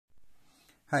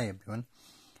Hi everyone.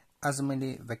 आज मैले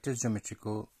vector geometry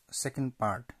को सेकेन्ड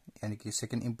पार्ट यानी कि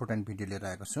सेकेन्ड इम्पोर्टेन्ट भिडियो लिएर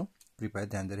आएको छु। कृपया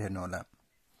ध्यान दिएर हेर्नु होला।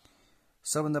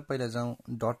 सबभन्दा पहिला जाउँ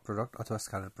डट प्रोडक्ट अथवा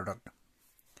स्केलर प्रोडक्ट।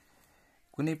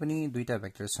 कुनै पनि दुईटा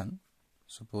वेक्टर छन्।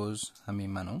 सपोज हामी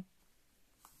मानौं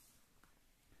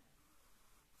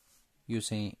यो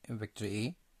चाहिँ वेक्टर A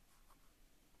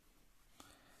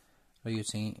र यो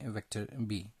चाहिँ वेक्टर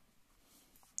B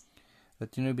र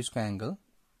तिनीहरु बीचको एंगल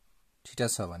थीटा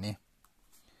छ भने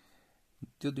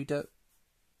त्यो दुईटा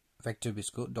वेक्टर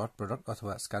बीचको डट प्रोडक्ट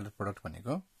अथवा स्केलर प्रोडक्ट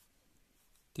भनेको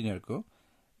तिनीहरुको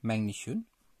म्याग्निट्युड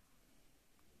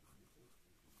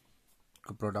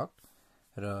को प्रोडक्ट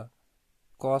र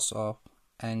cos of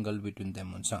angle between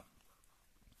them हुन्छ।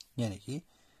 यानी कि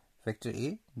vector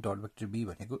A dot vector B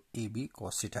भनेको AB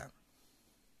cos थीटा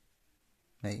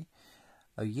है।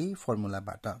 अब यही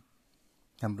फर्मुलाबाट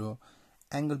हाम्रो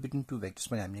एंगल बिट्विन टु वेक्टर्स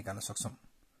पनि हामी निकाल्न सक्छौं।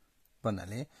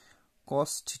 भन्नाले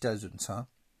cos थीटा जुन छ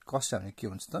cos थीटा भने के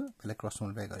हुन्छ त यसलाई क्रस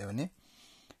मल्टिप्लाई गर्यो भने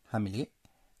हामीले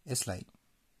यसलाई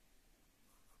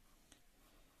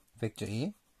vector A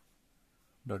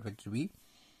dot vector B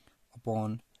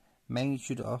upon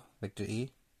मैग्निट्युड of vector A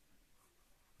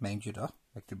मैग्निट्युड of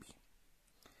vector B।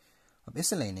 अब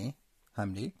यसलाई नै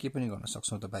हामीले के पनि गर्न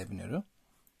सक्छौं त भाइ बहिनीहरु,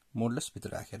 मोडुलस भित्र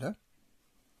राखेर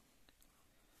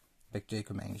वेक्टर A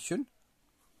को मैग्निट्युड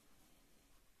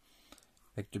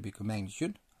वेक्टर B को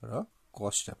मैग्निट्युड र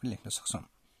cos थीटा पनि लेख्न सक्छौं।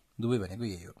 दुवै भनेको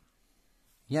यही हो।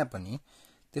 यहाँ पनि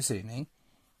त्यसरी नै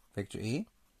vector A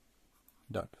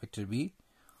dot vector B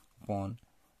upon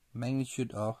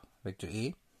मैग्निट्युड of vector A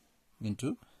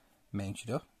into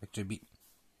मैग्निट्युड of vector B।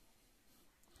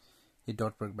 यो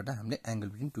डट प्रोडक्टबाट हामीले एंगल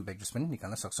बिट्विन टु वेक्टर्स पनि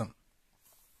निकाल्न सक्छौं।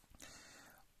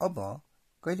 अब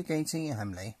कहिलेकाहीँ चाहिँ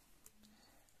हामीलाई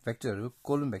वेक्टरहरु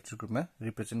कोलम वेक्टरको रूपमा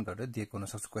रिप्रेजेन्ट गरेर दिएको हुन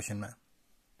सक्छ क्वेशनमा।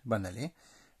 भन्नाले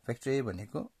वेक्टर A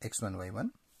भनेको x1 y1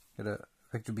 र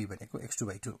वेक्टर B भनेको x2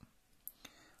 y2।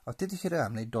 अब त्यतिखेर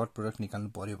हामीलाई डट प्रोडक्ट निकाल्नु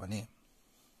पर्यो भने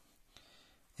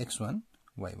x1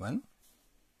 y1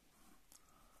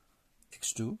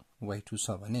 x2 y2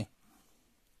 छ भने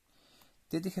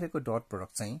त्यतिखेरको डट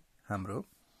प्रोडक्ट चाहिँ हाम्रो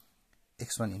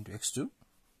x1 into x2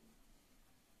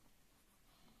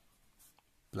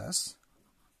 plus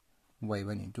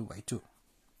y1 into y2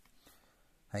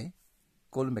 है।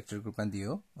 कोलम वेक्टरको रूपमा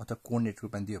दियो अथवा कोअर्डिनेटको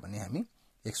रूपमा दियो भने हामी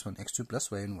x1 x2 plus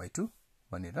y1 y2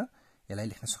 भनेर यसलाई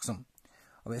लेख्न सक्छौं।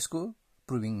 अब यसको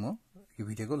प्रुभिङ म यो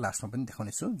भिडियोको लास्टमा पनि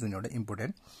देखाउने छु, जुन एउटा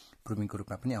इम्पोर्टेन्ट प्रुभिङको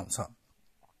रूपमा पनि आउँछ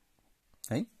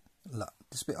है। ल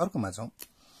त्यसपछि अर्कोमा जाउँ।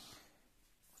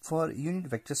 For unit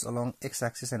vectors along x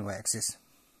axis and y axis,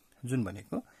 जुन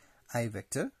भनेको i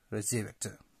वेक्टर र j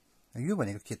वेक्टर। यो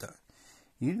भनेको के त?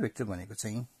 युनिट वेक्टर भनेको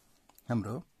चाहिँ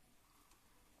हाम्रो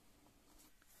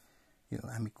यो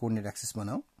हामी कोअर्डिनेट एक्सिस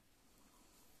बनाऊ।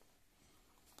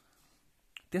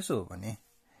 त्यसो हो भने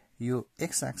यो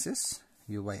x एक्सिस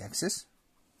यो y एक्सिस।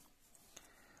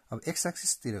 अब x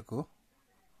एक्सिस तिरको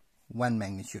 1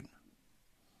 म्याग्निट्युड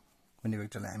भन्ने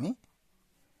वेक्टरलाई हामी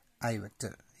i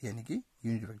वेक्टर यानी कि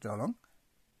unit vector along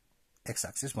x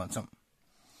axis भन्छौं।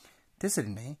 त्यसरी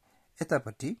नै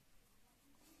यतापट्टि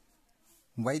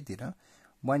y तिर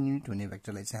 1 युनिट हुने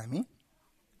वेक्टरलाई चाहिँ हामी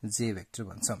j वेक्टर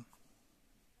भन्छौं।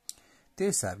 त्यो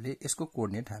हिसाबले यसको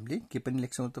कोअर्डिनेट हामीले के पनि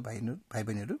लेख्छौं त भाइ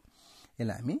बहिनीहरु,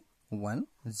 यसलाई हामी 1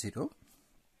 0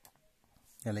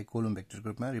 यसलाई कोलम वेक्टरको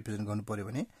रूपमा रिप्रेजेन्ट गर्नु पर्यो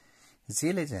भने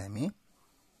j लाई चाहिँ हामी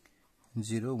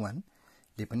 0 1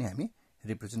 ले पनि हामी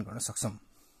रिप्रेजेन्ट गर्न सक्छौं।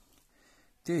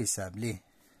 त्यो हिसाबले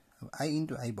अब i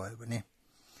इन्टु i भयो भने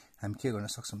हामी के गर्न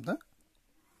सक्छौं त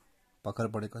भर्खर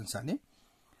पढेको अनुसारले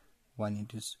 1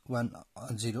 इन्टु 1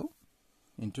 0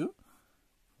 इन्टु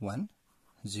 1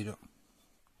 0।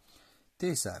 त्यो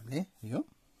हिसाबले यो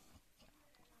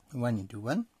 1 इन्टु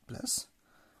 1 प्लस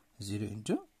 0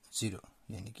 इन्टु 0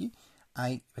 यानी कि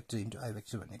i vector into i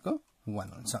vector भनेको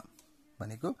 1 हुन्छ।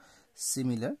 भनेको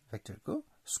सिमिलर वेक्टरको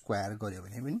स्क्वायर गर्यो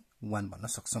भने पनि 1 भन्न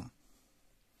सक्छौं।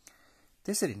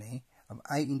 त्यसरी नै अब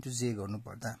i इन्टु j गर्नु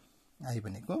पर्दा i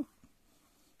भनेको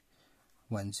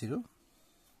 1 0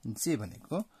 j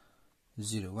भनेको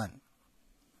 0 1।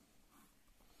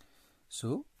 So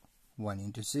 1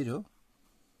 into 0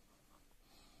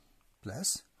 plus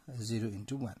 0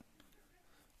 into 1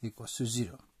 equals to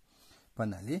 0।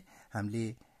 भन्नाले हामीले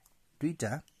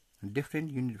दुईटा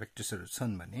डिफरेन्ट युनिट वेक्टर्सहरु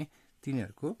छन् भने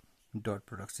तिनीहरुको डट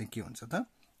प्रोडक्ट चाहिँ के हुन्छ त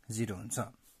 0 हुन्छ।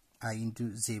 i इन्टु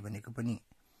j भनेको पनि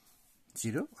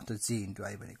 0 अथवा j इन्टु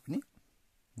i भनेको पनि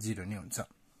 0 नै हुन्छ।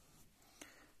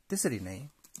 त्यसरी नै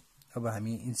अब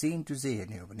हामी j इन्टु j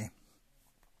हेर्ने हो भने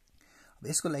अब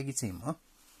यसको लागि चाहिँ म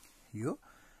यो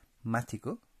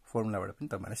माथिको फर्मुलाबाट पनि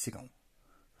तपाईलाई सिकाउँ।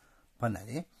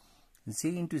 भन्नाले j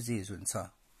इन्टु j जुन छ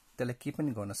त्यसलाई के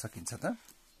पनि गर्न सकिन्छ त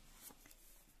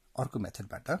अर्को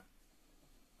मेथडबाट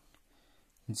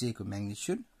j को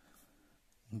म्याग्निट्युड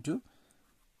इन्टु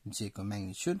j को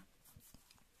म्याग्निट्युड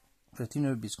र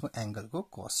तिनीहरु बीचको एंगलको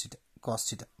cos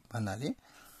थीटा भन्नाले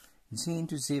j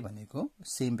इन्टु j भनेको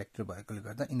सेम भेक्टर भएकोले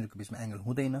गर्दा यिनीहरुको बीचमा एंगल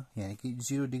हुँदैन यानी कि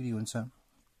 0 डिग्री हुन्छ।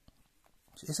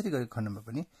 यसरी गरेको खण्डमा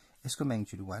पनि यसको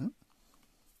म्याग्निट्युड 1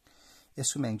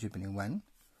 यसको म्याग्निट्युड पनि 1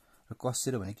 र cos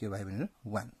 0 भने के भयो भने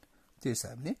 1। त्यो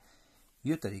हिसाबले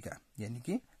यो तरिका यानी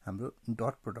कि हाम्रो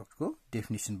dot प्रोडक्टको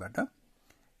डेफिनेसनबाट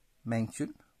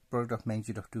magnitude product of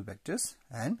magnitude of to vectors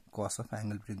and cos of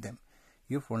angle between them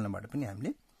यो फर्मुलाबाट पनि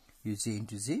हामीले यो j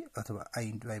इन्टु j अथवा I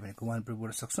इन्टु I भनेको 1 प्रुभ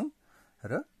गर्न सक्छौं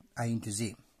र I इन्टु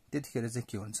j त्यतिखेर चाहिँ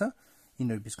के हुन्छ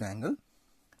यिनीहरु बीचको एंगल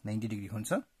 90 डिग्री हुन्छ।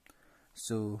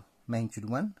 सो म्याग्निट्युड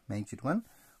 1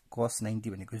 cos 90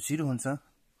 भनेको 0 हुन्छ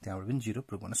त्यहाँबाट पनि 0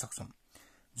 प्रुभ गर्न सक्छौं।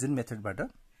 जुन मेथडबाट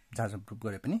जहाँ प्रुभ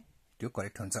गरे पनि त्यो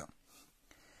करेक्ट हुन्छ।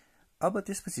 अब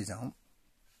त्यसपछि जाउँ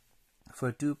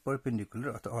फर टु परपेन्डिकुलर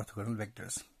अथवा अर्थोगोनल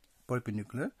भेक्टर्स।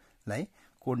 परपेन्डिकुलर लाई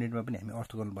कोअर्डिनेटमा पनि हामी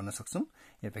अर्थोगोनल बन्न सक्छौं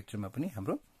या भेक्टरमा पनि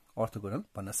हाम्रो अर्थोगोनल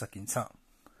बन्न सकिन्छ।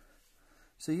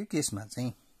 सो यो केसमा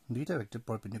चाहिँ दुईटा भेक्टर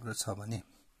परपेन्डिकुलर छ भने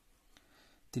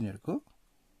तिनीहरुको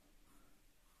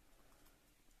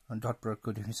डट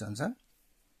प्रोडक्टको डेफिनेसन अनुसार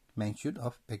magnitude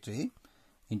of vector A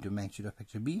into magnitude of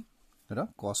vector B र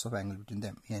cos of angle between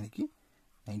them यानी कि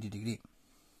 90 डिग्री।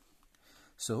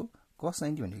 सो cos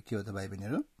 90 भनेको के हो त भाइ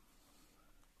बहिनीहरु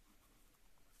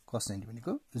cos 90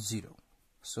 भनेको 0।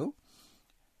 सो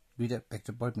दुईटा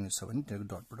भेक्टर परपेन्डिकुलर छ भने त्यसको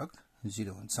डट प्रोडक्ट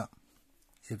 0 हुन्छ।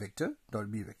 A vector dot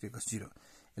B vector equals 0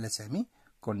 यसलाई चाहिँ हामी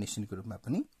कन्डिसनको रूपमा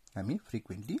पनि हामी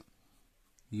फ्रिक्वेन्टली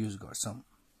युज गर्छौं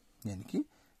यानी कि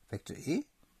vector A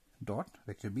dot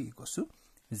vector B equals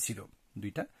 0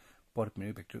 दुईटा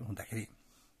परपेन्डिकुलर भेक्टर हुँदाखेरि।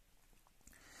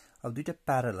 अब दुईटा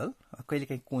प्यारलल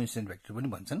कहिलेकाहीँ कोइन्सिडेन्ट भेक्टर पनि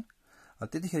भन्छन्। अब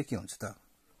त्यतिखेर के हुन्छ त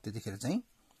त्यतिखेर चाहिँ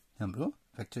हाम्रो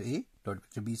vector A dot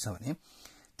vector B छ भने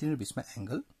तिनीहरु बीचमा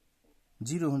एंगल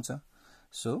 0 हुन्छ।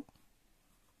 So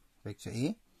vector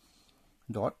A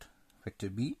dot vector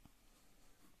B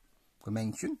को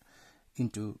म्याग्निट्युड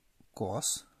इन्टु cos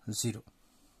 0।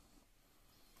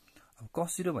 अब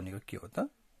cos 0 भनेको के हो त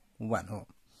 1 हो।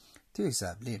 त्यो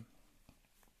हिसाबले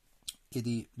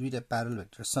यदि दुईटा प्यारलल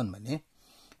भेक्टर छन् भने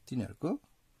तिनीहरुको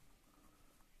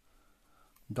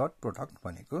डट प्रोडक्ट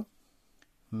भनेको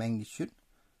म्याग्निट्युड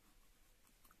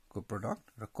को प्रोडक्ट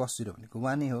र cos 0 भनेको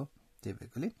 1 नै हो। त्यही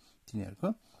भएकोले तिनीहरुको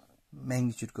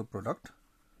म्याग्निट्युड को प्रोडक्ट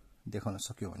देखाउन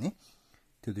सक्यो भने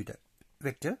त्यो दुईटा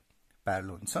भेक्टर प्यारलल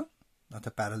हुन्छ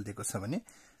अथवा प्यारलल दिएको छ भने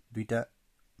दुईटा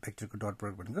भेक्टरको डट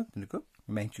प्रोडक्ट भनेको तिनीहरुको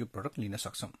म्याग्निट्युड प्रोडक्ट लिन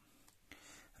सक्छौं।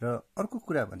 र अर्को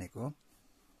कुरा भनेको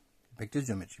भेक्टर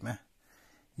ज्योमेट्रीमा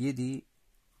यदि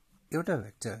एउटा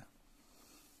भेक्टर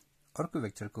अर्को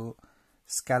भेक्टरको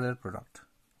स्केलर प्रोडक्ट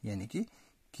यानी कि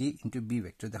k इन्टु b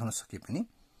भेक्टर देखाउन सके पनि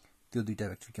त्यो दुईटा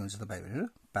भेक्टर के हुन्छ त भाइ बहिनीहरु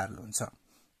प्यारलल हुन्छ।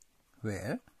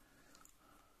 Where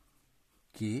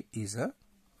k is a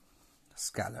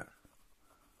scalar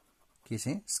के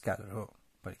चाहिँ स्केलर हो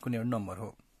कुनै एउटा नम्बर हो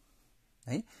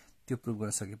है त्यो प्रुभ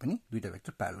गर्न सके पनि दुईटा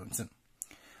भेक्टर प्यारलल हुन्छन्।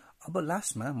 अब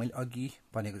लास्टमा मैले अघि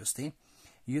भनेको जस्तै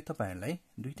यो तपाईहरुलाई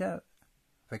दुईटा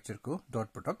भेक्टरको डट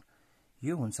प्रोडक्ट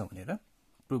यो हुन्छ भनेर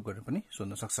प्रुभ गर्न पनि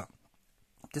सोध्न सक्छ।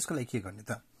 त्यसको लागि के गर्ने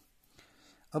त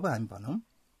अब हामी भनौं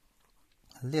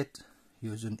लेट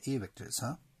यो जुन A भेक्टर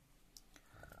छ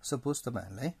सपोज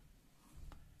तपाईहरुलाई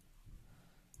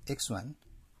x1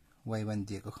 y1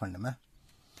 दिएको खण्डमा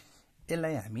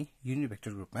यसलाई हामी युनिट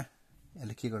भेक्टर ग्रुपमा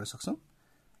यसलाई के गर्न सक्छौं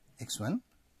x1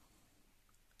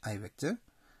 I vector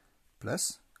plus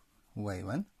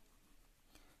y1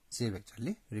 j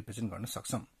भेक्टरले represent गर्न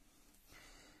सक्छौं।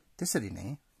 त्यसरी नै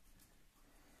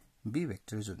b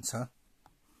भेक्टर जुन छ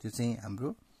त्यो चाहिँ हाम्रो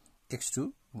x2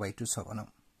 y2 छ भनौं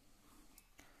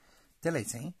त्यसलाई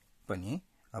चाहिँ पनि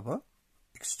अब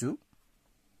x2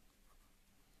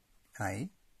 I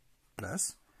प्लस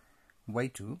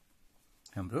y2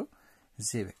 हाम्रो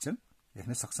j भेक्टर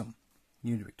लेख्न सक्छौं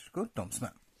युनिट भेक्टरको टर्म्समा।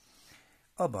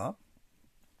 अब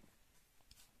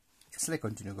यसलाई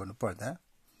कन्टिन्यु गर्नु पर्दा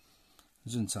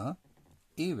जुन छ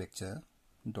a vector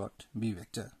dot b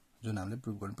vector जुन हामीले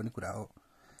प्रुभ गर्नुपर्ने कुरा हो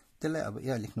त्यसलाई अब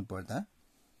यहाँ लेख्नु पर्दा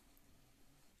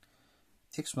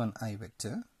x1 I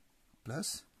vector plus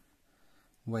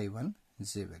y1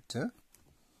 j vector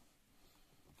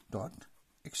dot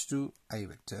x2 I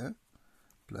vector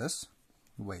plus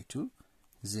y2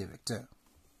 j vector.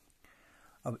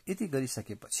 अब यति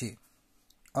गरिसकेपछि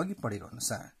अघि पढेको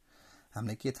अनुसार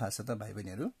हामीलाई के थाहा छ त भाइ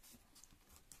बहिनीहरु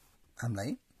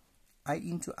हामीलाई I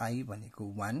इन्टु I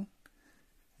भनेको 1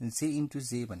 j इन्टु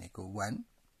j भनेको 1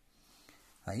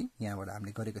 है यहाँबाट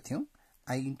हामीले गरेको थियौं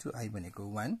I into I भनेको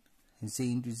 1, J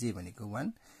into J भनेको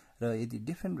 1 र यदि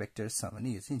डिफरेन्ट भेक्टर्स छ भने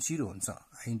यो चाहिँ 0 हुन्छ।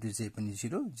 I into J पनि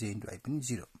 0, J into I पनि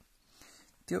 0।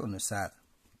 त्यो अनुसार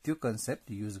त्यो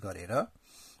कन्सेप्ट युज गरेर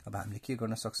अब हामीले के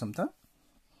गर्न सक्छौं त?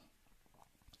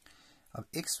 अब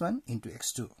x1 into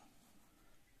x2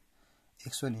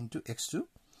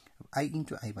 अब I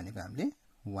into I भनेको हामीले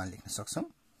 1 लेख्न सक्छौं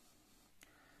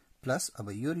प्लस अब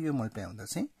यो मल्टिप्लाई हुँदा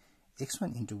चाहिँ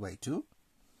x1 into y2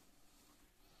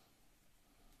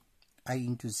 I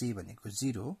into J भनेको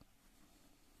 0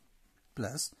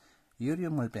 प्लस यो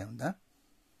मल्टिप्लाई हुँदा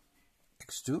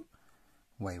x2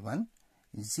 y1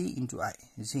 J into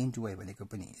y भनेको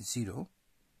पनि 0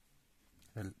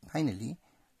 र फाइनली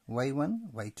y1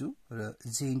 y2 र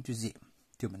J into J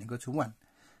त्यो भनेको छ 1।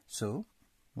 So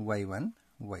y1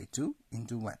 y2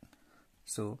 into 1।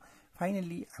 So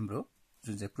finally हाम्रो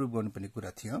जुन चाहिँ प्रुभ गर्नुपर्ने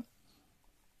कुरा थियो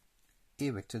a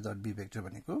vector dot b vector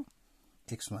भनेको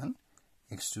x1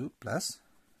 x2 plus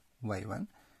y1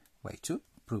 y2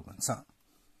 prove हुन्छ।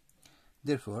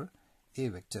 Therefore a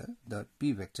vector dot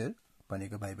b vector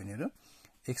भनेको भाइ बहिनीहरु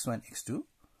x1 x2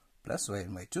 plus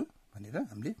y1 y2 भनेर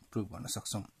हामीले प्रुभ गर्न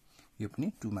सक्छौं। यो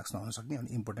पनि 2 मार्क्समा आउन सक्ने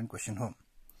एउटा इम्पोर्टेन्ट क्वेशन हो।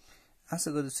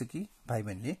 आशा गर्दछु कि भाइ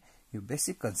बहिनीले यो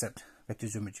बेसिक कन्सेप्ट भेक्टर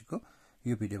ज्योमेट्रीको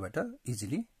यो भिडियोबाट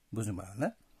इजिली बुझ्नुभयो होला।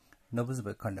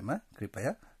 नबुझ्नुभएको खण्डमा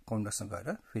कृपया कमेन्ट बक्समा गएर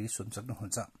फेरि सोध्न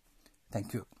सक्नुहुन्छ।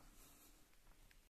 Thank you.